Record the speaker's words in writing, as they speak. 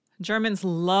Germans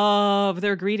love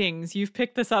their greetings. You've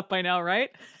picked this up by now,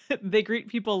 right? They greet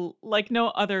people like no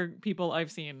other people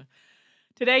I've seen.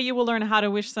 Today, you will learn how to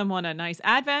wish someone a nice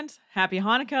Advent, Happy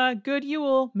Hanukkah, Good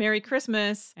Yule, Merry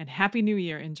Christmas, and Happy New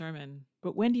Year in German.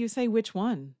 But when do you say which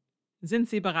one? Sind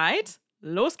Sie bereit?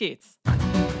 Los geht's!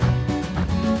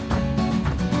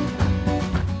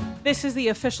 This is the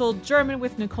official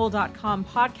GermanWithNicole.com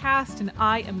podcast, and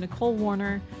I am Nicole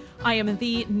Warner. I am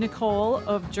the Nicole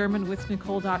of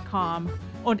GermanWithNicole.com,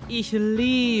 und ich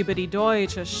liebe die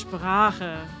deutsche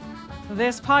Sprache.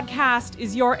 This podcast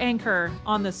is your anchor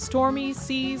on the stormy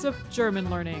seas of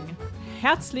German learning.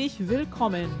 Herzlich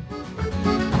willkommen.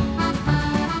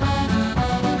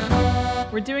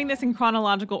 We're doing this in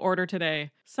chronological order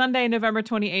today. Sunday, November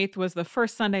 28th was the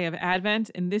first Sunday of Advent,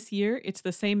 and this year it's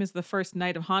the same as the first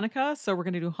night of Hanukkah, so we're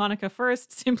going to do Hanukkah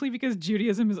first, simply because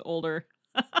Judaism is older.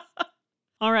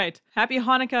 All right, Happy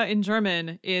Hanukkah in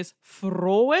German is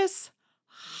Frohes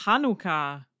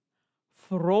Hanukkah.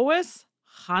 Frohes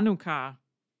Hanukkah.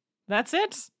 That's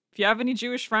it. If you have any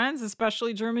Jewish friends,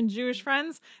 especially German Jewish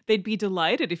friends, they'd be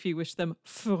delighted if you wish them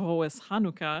Frohes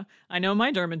Hanukkah. I know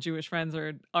my German Jewish friends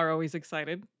are always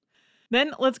excited.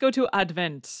 Then let's go to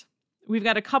Advent. We've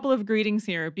got a couple of greetings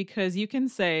here because you can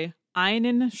say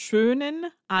einen schönen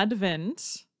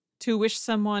Advent to wish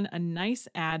someone a nice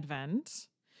Advent.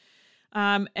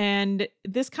 And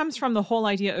this comes from the whole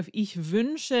idea of ich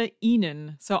wünsche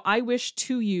Ihnen. So I wish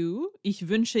to you, ich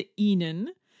wünsche Ihnen.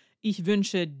 Ich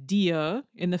wünsche dir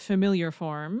in the familiar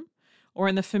form, or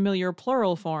in the familiar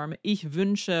plural form, ich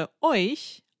wünsche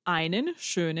euch einen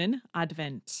schönen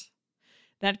Advent.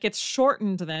 That gets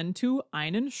shortened then to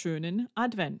einen schönen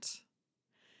Advent.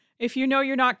 If you know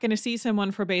you're not going to see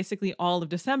someone for basically all of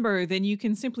December, then you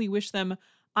can simply wish them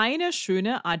eine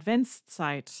schöne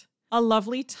Adventszeit, a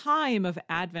lovely time of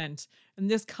Advent,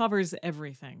 and this covers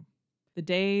everything. The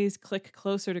days click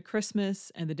closer to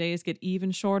Christmas, and the days get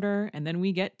even shorter, and then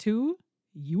we get to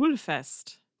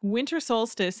Julfest. Winter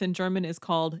solstice in German is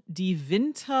called die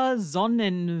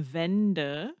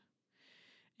Wintersonnenwende,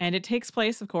 and it takes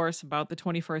place, of course, about the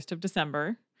 21st of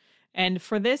December. And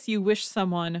for this, you wish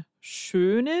someone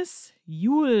schönes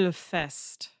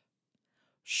Julfest.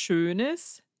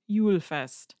 Schönes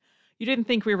Julfest. You didn't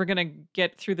think we were going to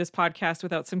get through this podcast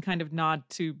without some kind of nod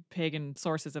to pagan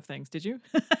sources of things, did you?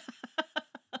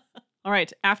 All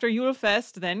right, after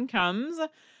Julfest then comes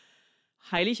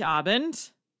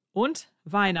Heiligabend und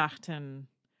Weihnachten,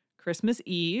 Christmas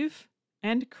Eve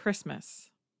and Christmas.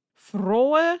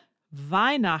 Frohe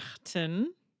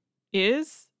Weihnachten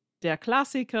is der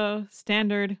Klassiker,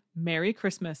 standard Merry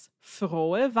Christmas.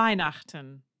 Frohe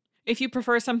Weihnachten. If you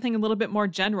prefer something a little bit more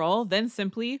general, then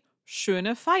simply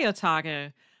schöne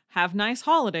Feiertage, have nice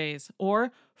holidays,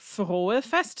 or frohe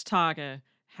Festtage,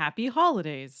 happy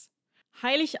holidays.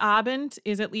 Heiligabend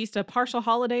is at least a partial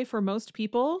holiday for most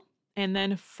people, and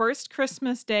then first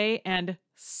Christmas Day and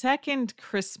second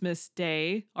Christmas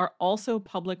Day are also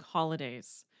public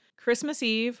holidays. Christmas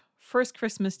Eve, first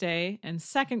Christmas Day, and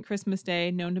second Christmas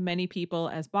Day, known to many people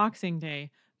as Boxing Day,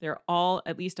 they're all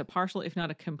at least a partial, if not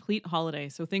a complete holiday,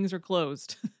 so things are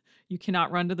closed. You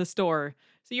cannot run to the store.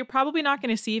 So you're probably not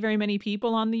going to see very many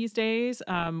people on these days,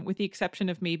 with the exception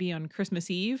of maybe on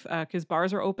Christmas Eve, because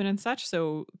bars are open and such.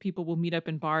 So people will meet up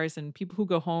in bars, and people who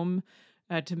go home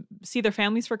to see their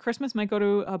families for Christmas might go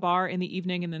to a bar in the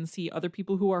evening and then see other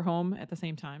people who are home at the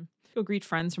same time. Go greet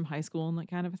friends from high school and that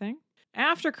kind of a thing.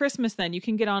 After Christmas, then, you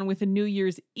can get on with the New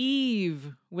Year's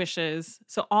Eve wishes.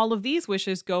 So all of these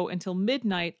wishes go until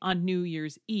midnight on New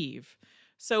Year's Eve.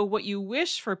 So what you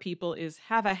wish for people is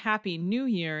have a happy new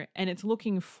year, and it's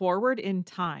looking forward in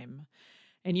time.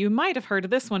 And you might have heard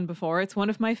of this one before. It's one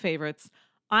of my favorites.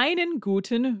 Einen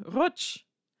guten Rutsch.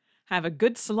 Have a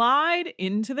good slide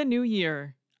into the new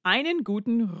year. Einen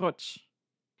guten Rutsch.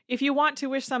 If you want to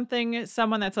wish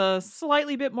someone that's a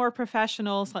slightly bit more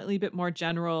professional, slightly bit more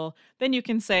general, then you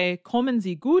can say, kommen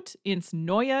Sie gut ins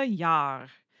neue Jahr.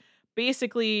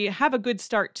 Basically, have a good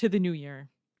start to the new year.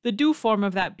 The du form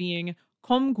of that being,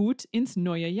 komm gut ins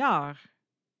neue Jahr.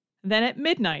 Then at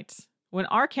midnight, when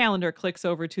our calendar clicks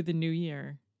over to the new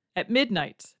year, at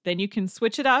midnight, then you can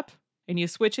switch it up and you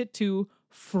switch it to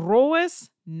frohes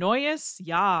neues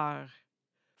Jahr.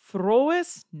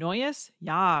 Frohes neues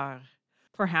Jahr.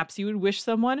 Perhaps you would wish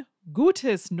someone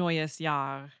gutes neues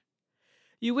Jahr.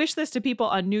 You wish this to people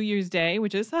on New Year's Day,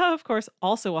 which is, of course,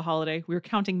 also a holiday. We're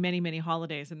counting many, many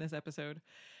holidays in this episode.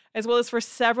 As well as for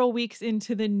several weeks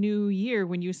into the new year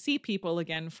when you see people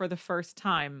again for the first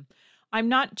time. I'm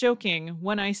not joking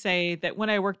when I say that when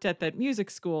I worked at that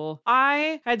music school,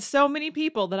 I had so many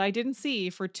people that I didn't see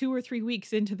for 2 or 3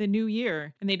 weeks into the new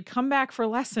year. And they'd come back for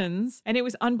lessons and it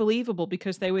was unbelievable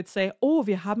because they would say, "Oh,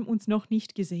 wir haben uns noch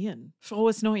nicht gesehen.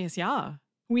 Frohes neues Jahr.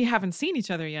 We haven't seen each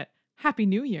other yet. Happy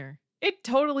New Year." It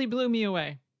totally blew me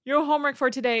away. Your homework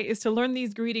for today is to learn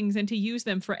these greetings and to use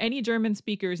them for any German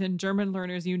speakers and German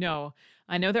learners you know.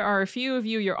 I know there are a few of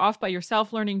you, you're off by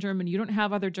yourself learning German. You don't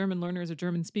have other German learners or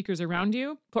German speakers around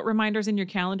you. Put reminders in your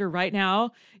calendar right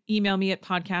now. Email me at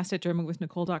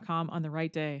podcast@germanwithnicole.com on the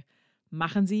right day.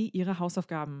 Machen Sie Ihre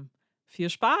Hausaufgaben. Viel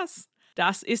Spaß!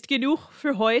 Das ist genug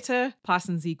für heute.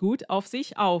 Passen Sie gut auf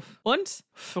sich auf. Und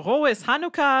frohes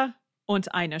Hanukkah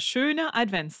und eine schöne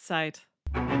Adventszeit.